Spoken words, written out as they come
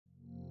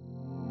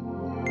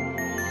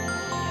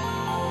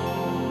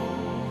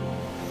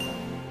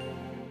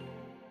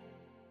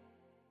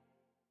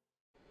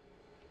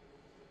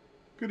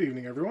Good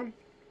evening, everyone.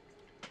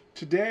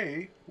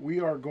 Today we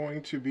are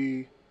going to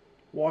be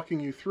walking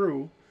you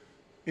through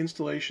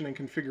installation and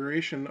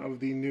configuration of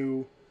the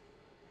new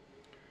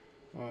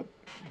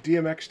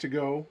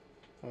DMX2Go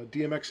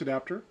DMX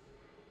adapter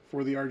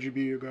for the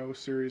RGB2Go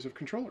series of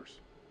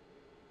controllers.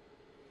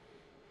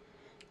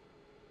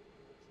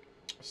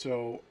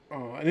 So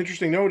an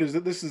interesting note is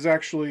that this is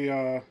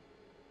actually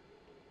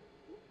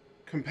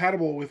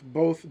compatible with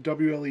both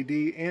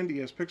WLED and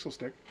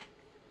ESPHomeFlasher.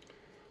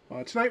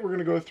 Tonight we're going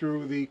to go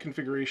through the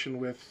configuration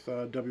with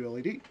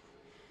WLED.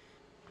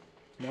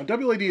 Now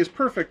WLED is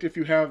perfect if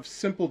you have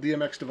simple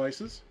DMX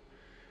devices.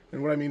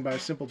 And what I mean by a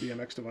simple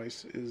DMX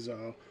device is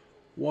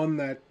one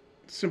that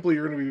simply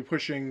you're going to be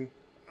pushing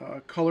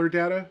color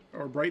data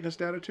or brightness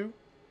data to.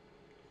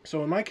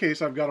 So in my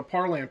case, I've got a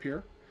par lamp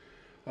here.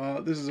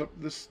 This is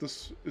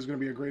going to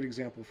be a great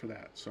example for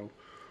that. So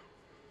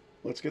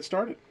let's get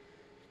started.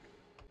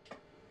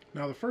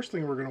 Now the first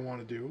thing we're going to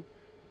want to do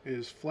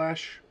is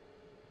flash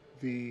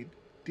the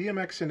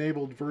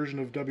DMX-enabled version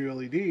of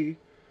WLED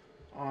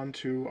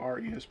onto our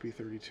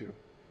ESP32.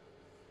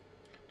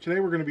 Today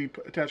we're going to be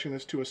attaching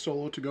this to a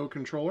Solo2Go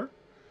controller,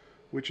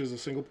 which is a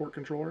single port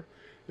controller.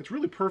 It's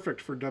really perfect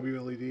for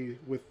WLED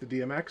with the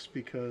DMX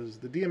because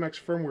the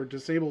DMX firmware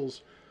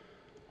disables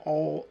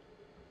all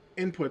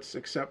inputs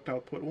except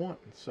output 1.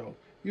 So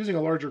using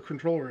a larger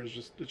controller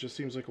is just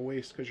seems like a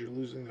waste because you're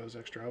losing those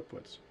extra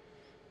outputs.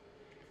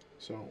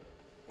 So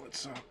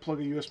let's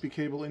plug a USB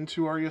cable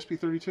into our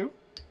ESP32.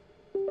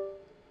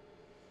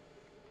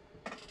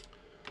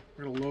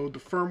 We're going to load the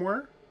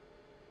firmware.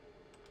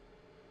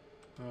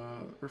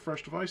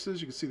 Refresh devices.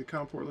 You can see the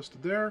COM port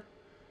listed there.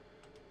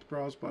 The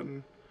browse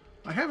button.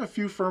 I have a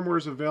few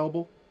firmwares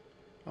available.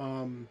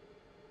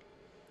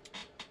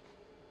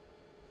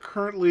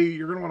 Currently,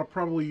 you're going to want to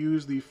probably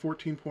use the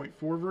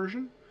 14.4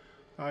 version.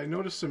 I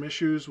noticed some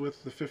issues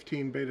with the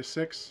 15 beta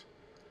 6.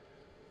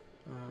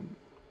 I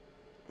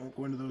won't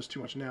go into those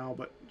too much now,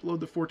 but load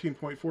the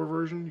 14.4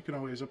 version. You can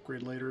always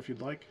upgrade later if you'd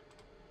like.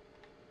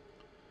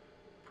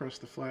 Press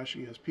the flash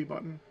ESP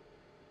button.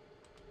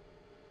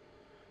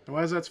 Now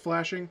as that's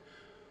flashing,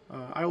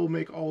 I will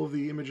make all of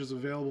the images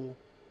available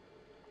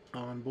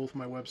on both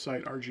my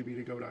website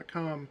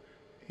RGB2Go.com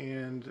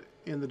and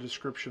in the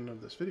description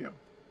of this video.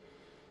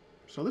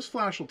 So this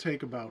flash will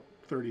take about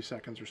 30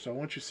 seconds or so.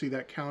 Once you see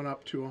that count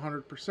up to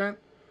 100%,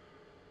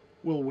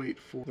 we'll wait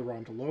for the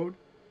ROM to load.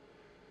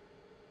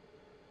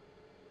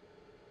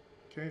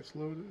 Okay, it's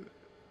loaded.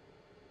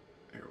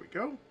 There we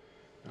go.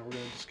 Now we're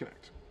going to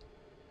disconnect.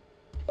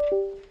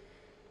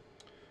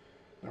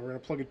 Now we're going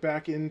to plug it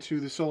back into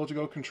the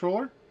Solo2Go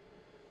controller.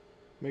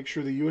 Make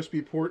sure the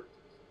USB port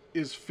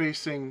is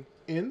facing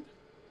in.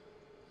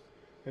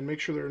 And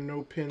make sure there are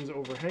no pins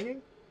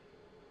overhanging.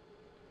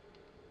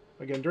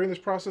 Again, during this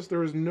process,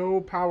 there is no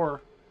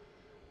power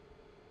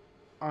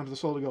onto the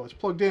Solo2Go. It's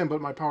plugged in,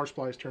 but my power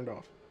supply is turned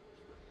off.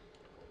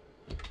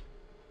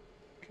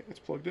 Okay, it's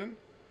plugged in.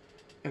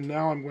 And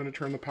now I'm going to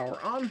turn the power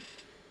on.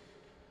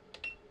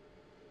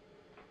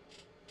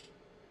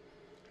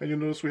 And you'll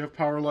notice we have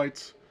power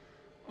lights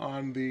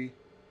on the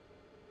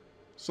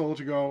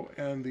Solo2Go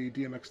and the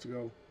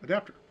DMX2Go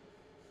adapter.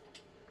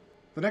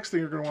 The next thing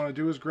you're going to want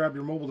to do is grab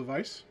your mobile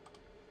device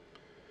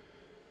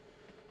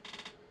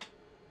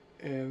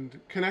and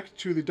connect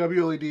to the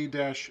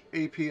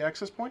WLED-AP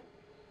access point.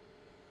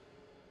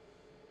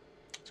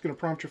 It's going to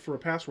prompt you for a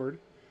password.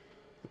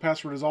 The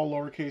password is all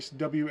lowercase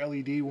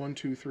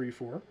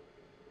WLED1234.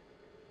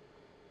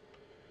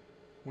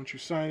 Once you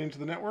sign into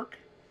the network,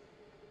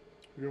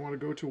 you're going to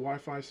want to go to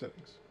Wi-Fi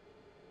settings.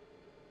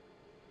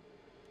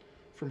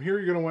 From here,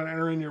 you're going to want to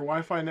enter in your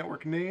Wi-Fi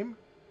network name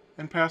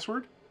and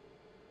password,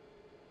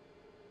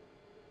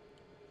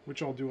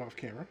 which I'll do off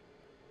camera.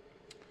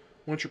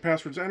 Once your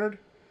password's entered,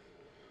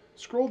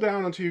 scroll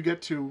down until you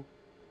get to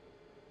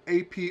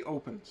AP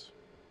opens.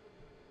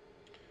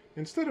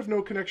 Instead of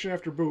no connection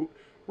after boot,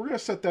 we're going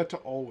to set that to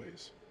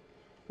always.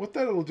 What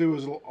that'll do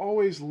is it'll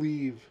always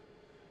leave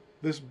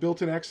this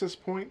built-in access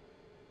point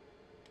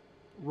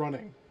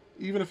running,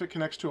 even if it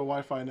connects to a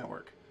Wi-Fi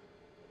network,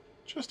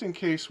 just in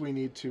case we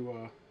need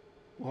to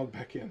log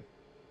back in.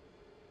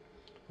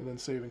 And then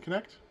save and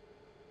connect.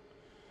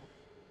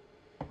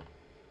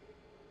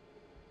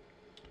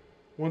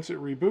 Once it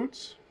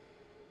reboots,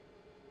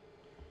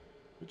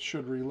 it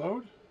should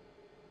reload.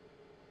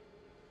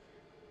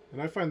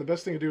 And I find the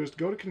best thing to do is to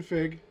go to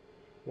Config,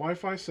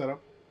 Wi-Fi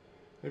Setup.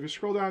 And if you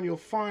scroll down, you'll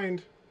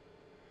find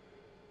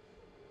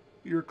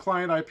your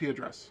client IP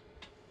address.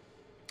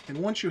 And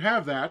once you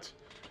have that,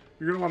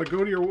 you're going to want to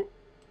go to your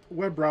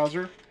web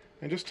browser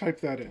and just type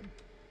that in.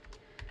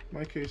 In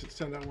my case, it's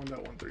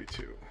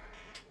 10.1.132.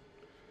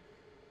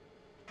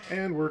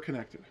 And we're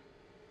connected.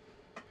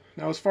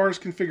 Now, as far as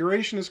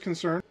configuration is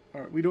concerned,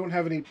 we don't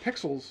have any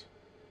pixels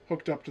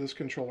hooked up to this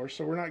controller,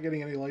 so we're not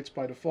getting any lights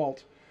by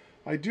default.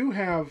 I do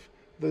have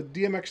the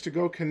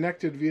DMX2Go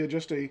connected via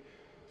just a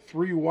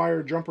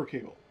 3-wire jumper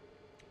cable.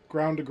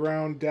 Ground to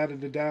ground, data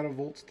to data,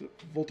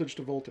 voltage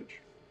to voltage.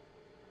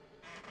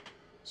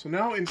 So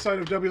now inside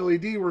of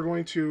WLED, we're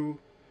going to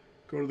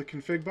go to the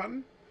config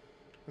button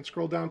and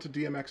scroll down to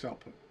DMX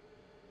output.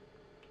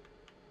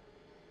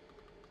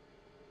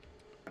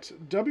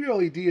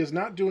 WLED is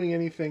not doing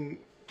anything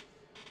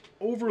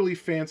overly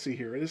fancy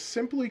here. It is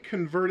simply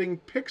converting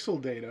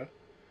pixel data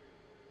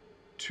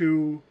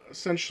to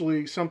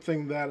essentially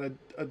something that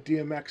a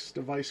DMX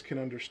device can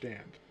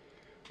understand.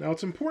 Now,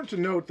 it's important to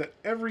note that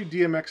every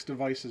DMX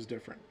device is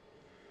different.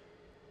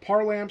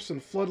 Par lamps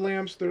and flood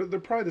lamps, they're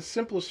probably the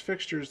simplest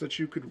fixtures that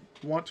you could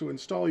want to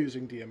install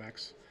using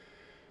DMX.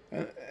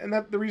 And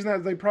that the reason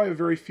that they probably have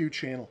very few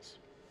channels.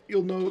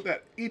 You'll know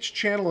that each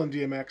channel in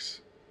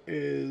DMX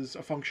is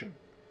a function.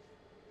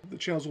 The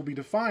channels will be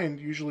defined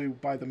usually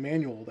by the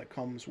manual that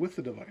comes with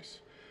the device.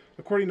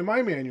 According to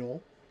my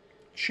manual,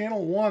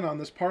 channel 1 on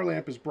this par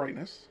lamp is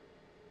brightness,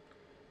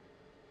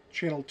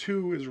 channel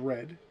 2 is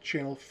red,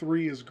 channel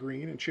 3 is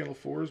green, and channel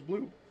 4 is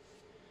blue.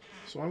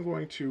 So I'm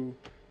going to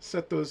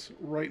set those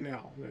right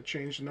now. I'm going to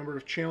change the number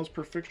of channels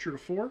per fixture to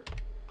 4.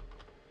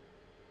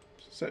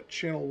 Set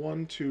channel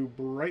 1 to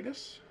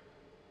brightness.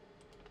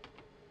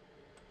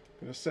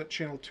 I'm going to set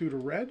channel 2 to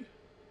red,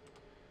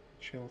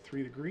 channel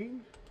 3 to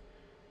green,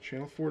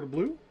 channel 4 to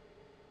blue.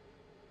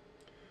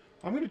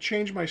 I'm going to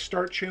change my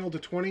start channel to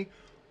 20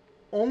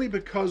 only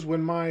because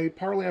when my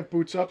par lamp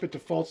boots up, it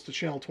defaults to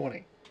channel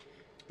 20.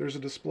 There's a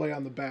display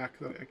on the back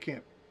that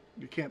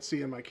you can't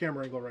see in my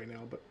camera angle right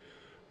now, but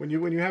when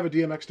you have a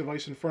DMX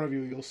device in front of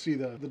you, you'll see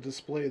the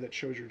display that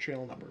shows your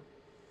channel number.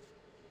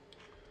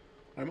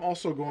 I'm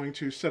also going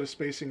to set a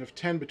spacing of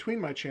 10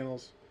 between my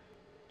channels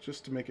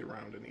just to make it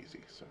round and easy.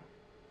 So,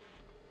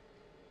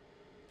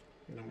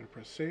 and I'm going to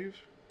press save.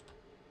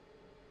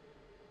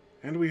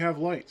 And we have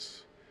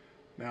lights.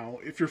 Now,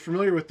 if you're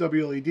familiar with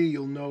WLED,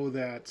 you'll know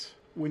that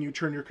when you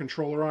turn your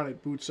controller on,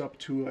 it boots up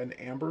to an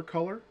amber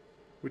color,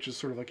 which is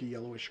sort of like a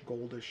yellowish,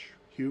 goldish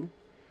hue.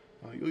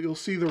 You'll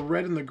see the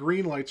red and the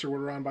green lights are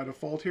what are on by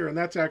default here, and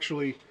that's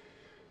actually,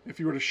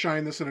 if you were to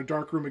shine this in a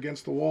dark room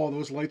against the wall,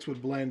 those lights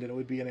would blend and it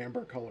would be an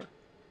amber color.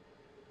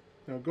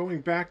 Now, going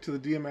back to the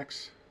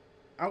DMX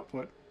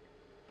output,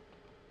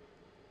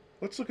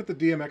 let's look at the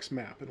DMX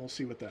map and we'll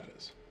see what that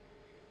is.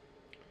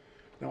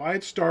 Now, I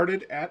had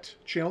started at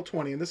channel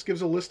 20, and this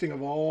gives a listing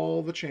of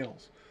all the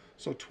channels.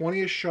 So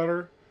 20 is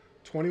shutter,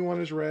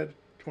 21 is red,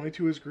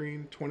 22 is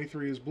green,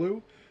 23 is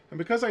blue. And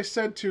because I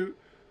said to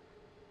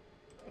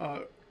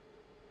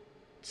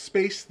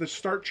space the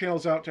start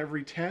channels out to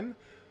every 10,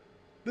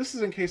 this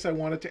is in case I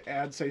wanted to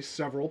add, say,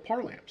 several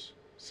par lamps.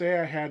 Say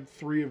I had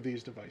 3 of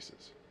these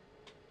devices.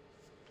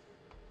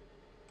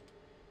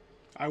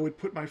 I would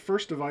put my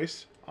first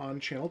device on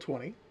channel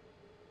 20.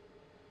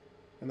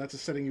 And that's a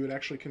setting you would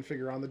actually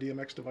configure on the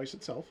DMX device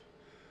itself.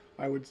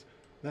 I would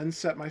then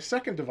set my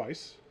second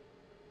device,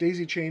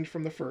 daisy chained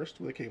from the first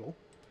with a cable,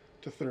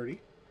 to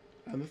 30,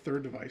 and the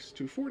third device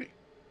to 40.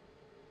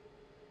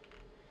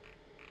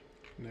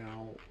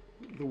 Now,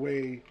 the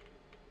way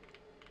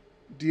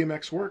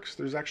DMX works,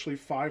 there's actually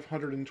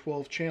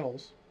 512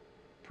 channels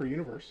per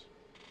universe.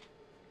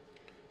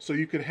 So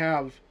you could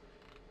have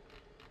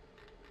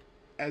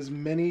as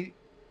many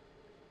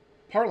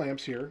par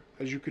lamps here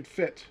as you could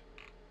fit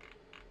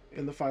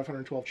in the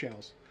 512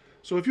 channels.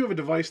 So if you have a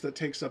device that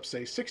takes up,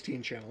 say,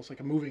 16 channels, like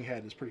a moving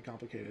head is pretty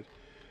complicated,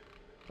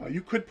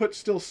 you could put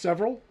still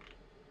several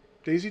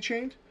daisy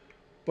chained,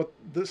 but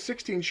the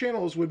 16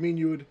 channels would mean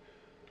you would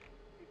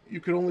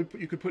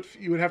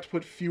have to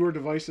put fewer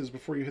devices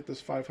before you hit this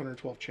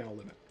 512 channel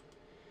limit.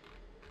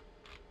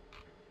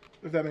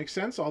 If that makes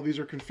sense, all these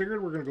are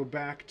configured. We're going to go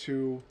back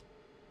to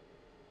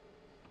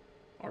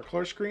our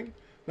color screen.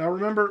 Now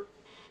remember,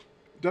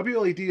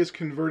 WLED is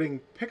converting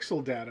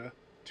pixel data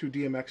to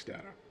DMX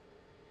data.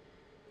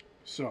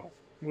 So,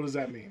 what does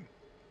that mean?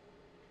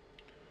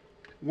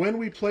 When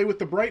we play with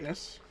the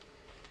brightness,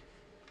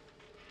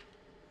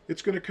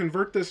 it's going to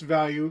convert this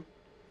value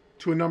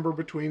to a number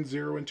between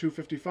 0 and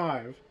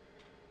 255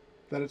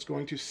 that it's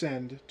going to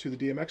send to the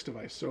DMX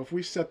device. So if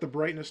we set the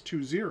brightness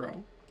to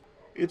 0,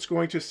 it's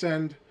going to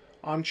send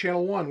on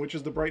channel 1, which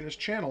is the brightness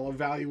channel, a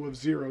value of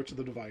 0 to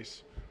the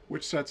device,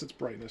 which sets its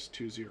brightness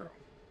to 0.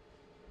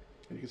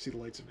 And you can see the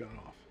lights have gone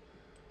off.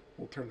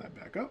 We'll turn that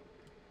back up.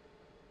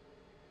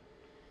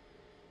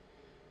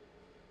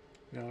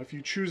 Now, if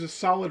you choose a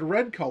solid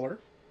red color,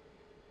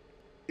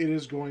 it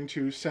is going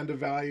to send a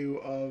value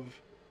of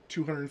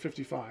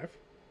 255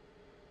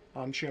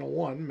 on channel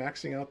 1,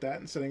 maxing out that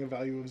and setting a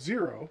value of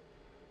 0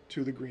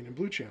 to the green and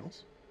blue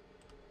channels,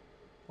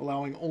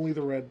 allowing only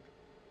the red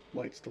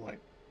lights to light.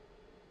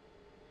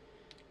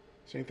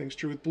 Same thing's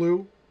true with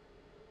blue.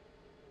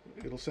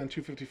 It'll send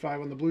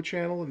 255 on the blue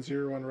channel and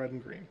 0 on red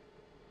and green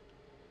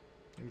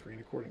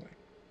accordingly.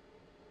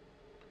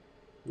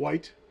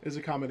 White is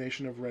a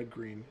combination of red,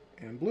 green,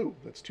 and blue.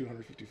 That's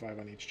 255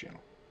 on each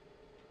channel.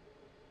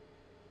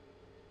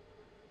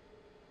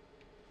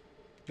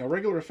 Now,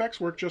 regular effects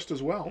work just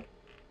as well.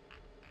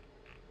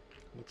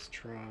 Let's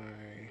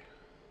try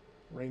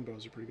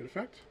rainbow's a pretty good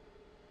effect.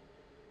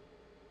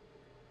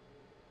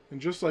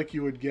 And just like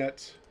you would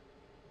get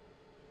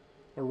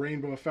a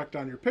rainbow effect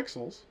on your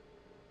pixels,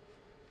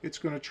 it's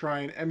going to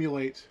try and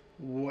emulate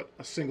what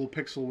a single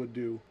pixel would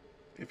do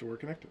if it were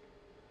connected.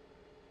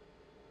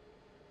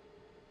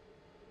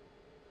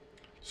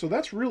 So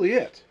that's really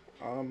it.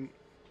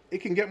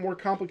 It can get more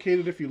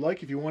complicated if you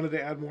like. If you wanted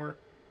to add more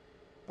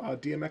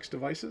DMX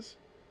devices,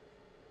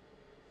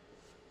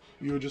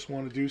 you would just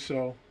want to do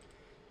so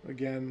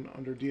again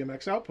under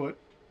DMX output.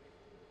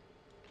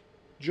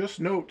 Just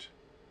note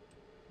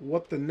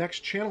what the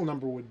next channel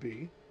number would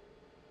be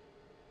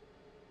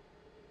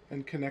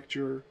and connect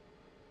your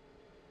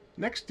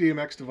next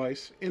DMX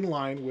device in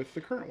line with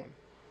the current one.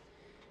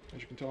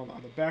 As you can tell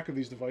on the back of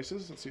these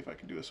devices, let's see if I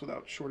can do this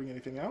without shorting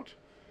anything out.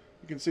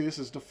 You can see this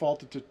is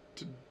defaulted to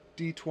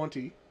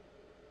D20.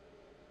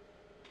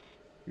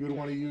 You would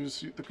want to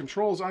use the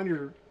controls on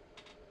your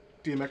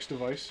DMX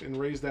device and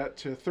raise that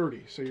to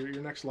 30. So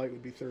your next light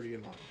would be 30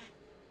 in line.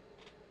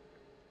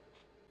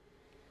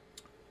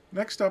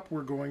 Next up,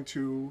 we're going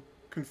to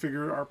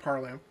configure our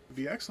power lamp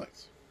via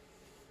xLights.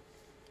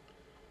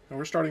 Now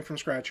we're starting from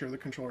scratch here. The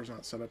controller's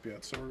not set up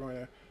yet. So we're going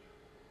to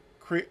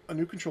create a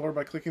new controller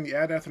by clicking the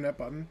Add Ethernet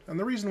button. And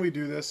the reason we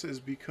do this is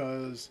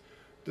because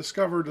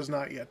Discover does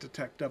not yet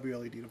detect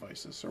WLED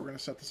devices. So we're going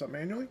to set this up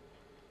manually.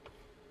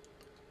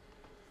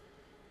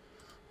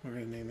 We're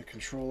going to name the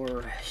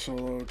controller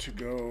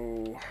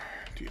Solo2Go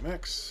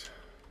DMX.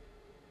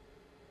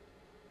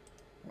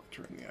 We'll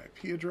enter in the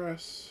IP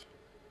address,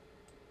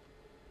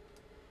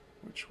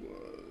 which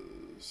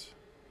was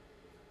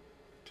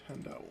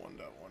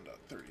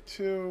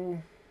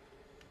 10.1.1.32.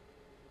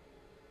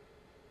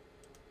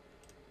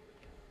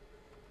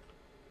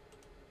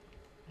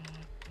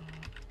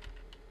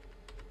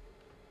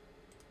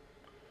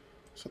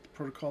 Set the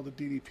protocol to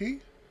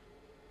DDP.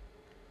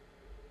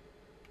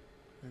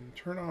 And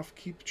turn off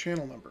keep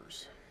channel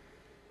numbers.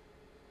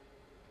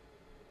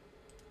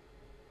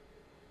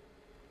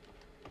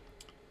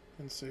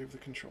 And save the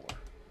controller.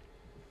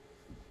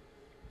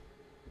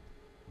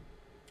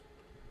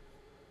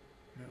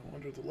 Now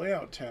under the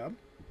layout tab,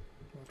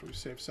 after we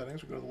save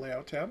settings, we go to the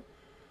layout tab.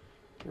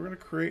 We're going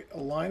to create a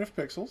line of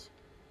pixels.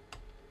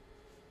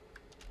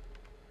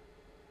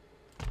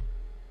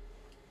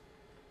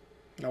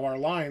 Now our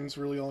line's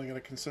really only going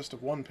to consist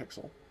of 1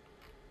 pixel.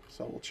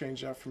 So we'll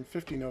change that from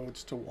 50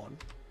 nodes to 1.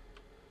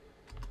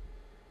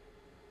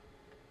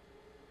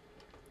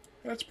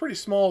 And it's pretty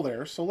small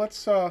there, so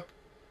let's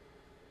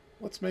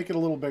make it a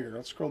little bigger.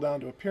 Let's scroll down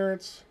to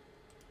Appearance,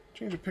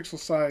 change the pixel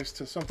size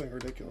to something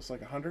ridiculous like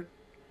 100.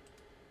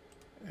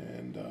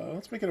 And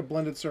let's make it a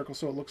blended circle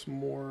so it looks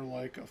more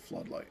like a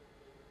floodlight.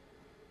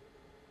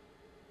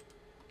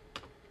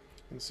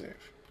 And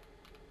save.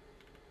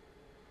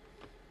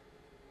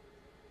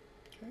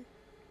 Okay.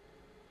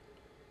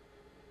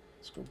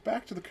 Let's go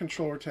back to the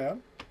controller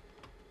tab.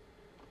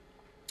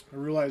 I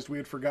realized we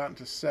had forgotten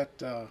to set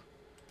the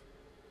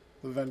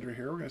vendor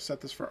here. We're going to set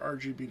this for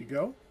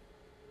RGB2Go.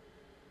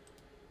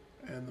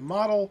 And the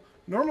model,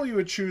 normally you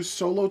would choose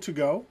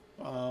Solo2Go,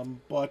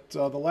 but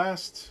the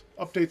last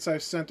updates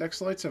I've sent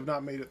xLights have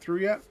not made it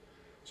through yet.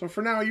 So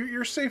for now,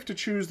 you're safe to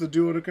choose the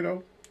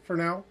Duo2Go for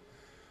now.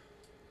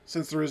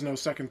 Since there is no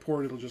second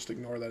port, it'll just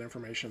ignore that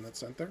information that's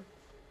sent there.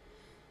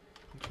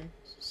 Okay,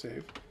 so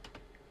save.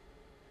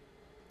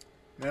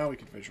 Now we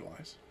can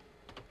visualize.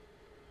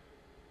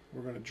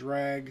 We're going to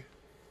drag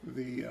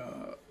the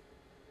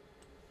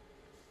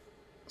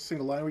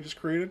single line we just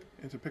created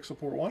into pixel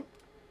port 1.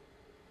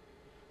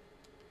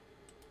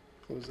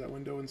 Close that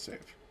window and save.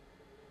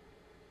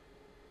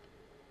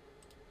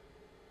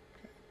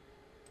 Okay.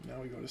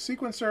 Now we go to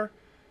sequencer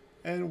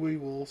and we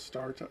will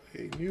start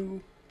a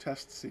new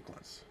test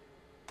sequence.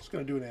 Just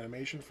going to do an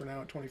animation for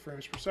now at 20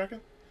 frames per second,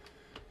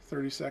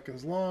 30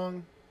 seconds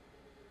long.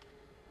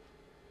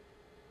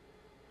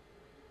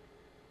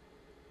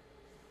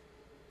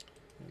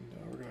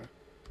 And we're going to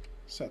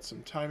set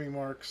some timing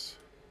marks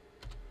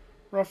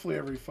roughly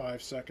every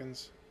 5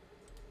 seconds.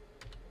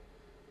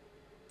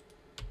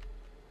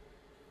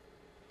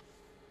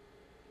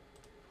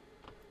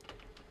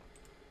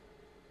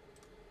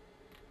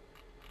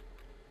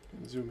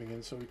 And zooming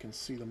in so we can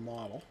see the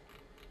model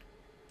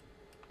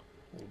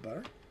a little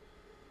better.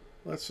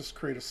 Let's just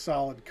create a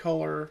solid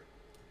color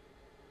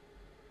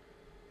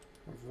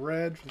of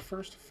red for the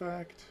first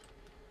effect,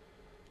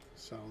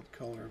 solid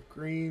color of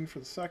green for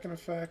the second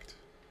effect.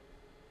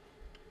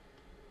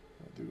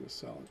 I'll do a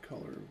solid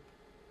color of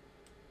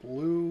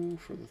blue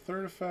for the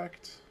third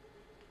effect.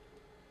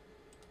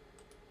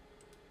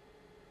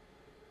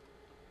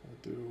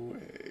 We'll do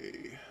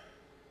a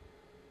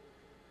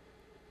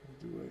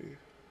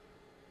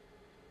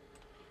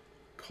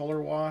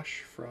color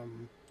wash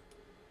from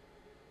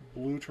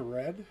blue to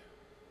red.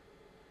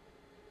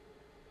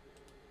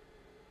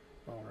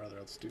 Oh, rather,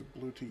 let's do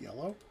blue to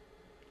yellow.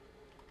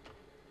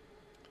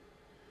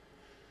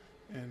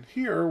 And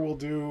here we'll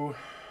do,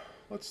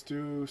 let's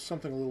do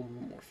something a little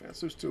more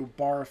fancy. Let's do a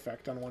bar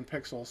effect on 1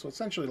 pixel. So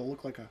essentially it'll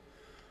look like a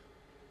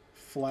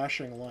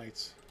flashing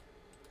lights.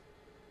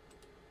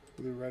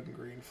 Blue, red, and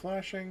green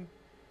flashing.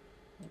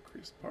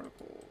 Increase the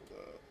particle,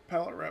 the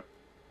palette rep,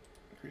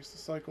 increase the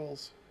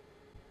cycles.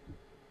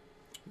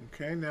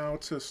 Okay, now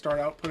to start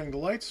outputting the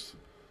lights,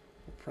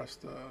 we'll press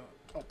the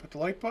output the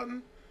light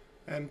button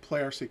and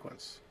play our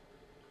sequence.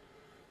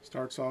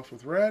 Starts off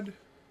with red,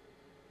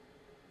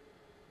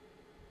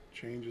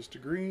 changes to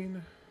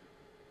green,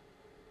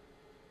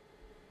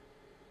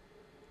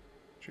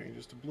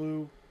 changes to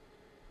blue,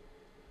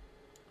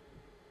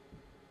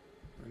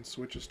 and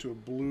switches to a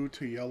blue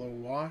to yellow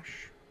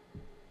wash,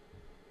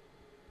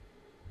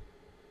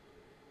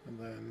 and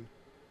then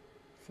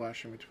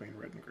flashing between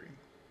red and green.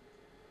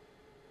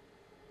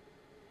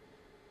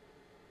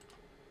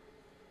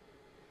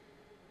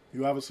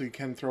 You obviously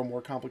can throw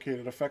more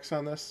complicated effects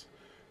on this.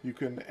 You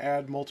can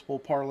add multiple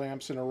par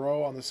lamps in a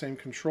row on the same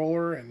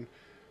controller and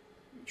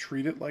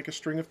treat it like a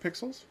string of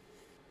pixels.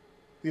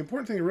 The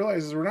important thing to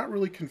realize is we're not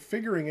really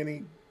configuring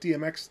any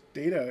DMX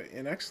data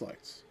in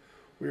xLights.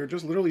 We are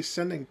just literally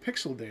sending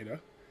pixel data,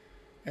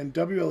 and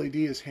WLED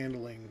is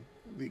handling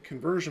the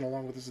conversion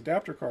along with this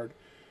adapter card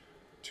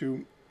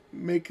to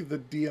make the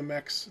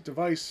DMX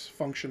device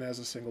function as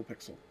a single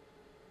pixel.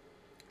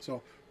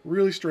 So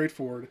really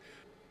straightforward.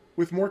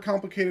 With more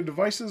complicated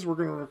devices, we're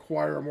going to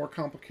require a more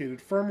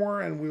complicated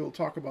firmware, and we will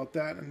talk about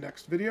that in the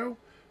next video.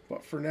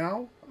 But for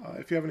now,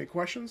 if you have any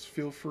questions,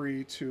 feel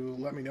free to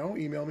let me know.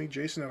 Email me,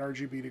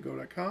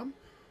 jason@rgb2go.com,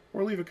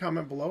 or leave a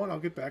comment below, and I'll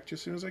get back to you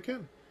as soon as I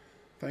can.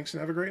 Thanks,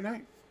 and have a great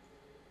night.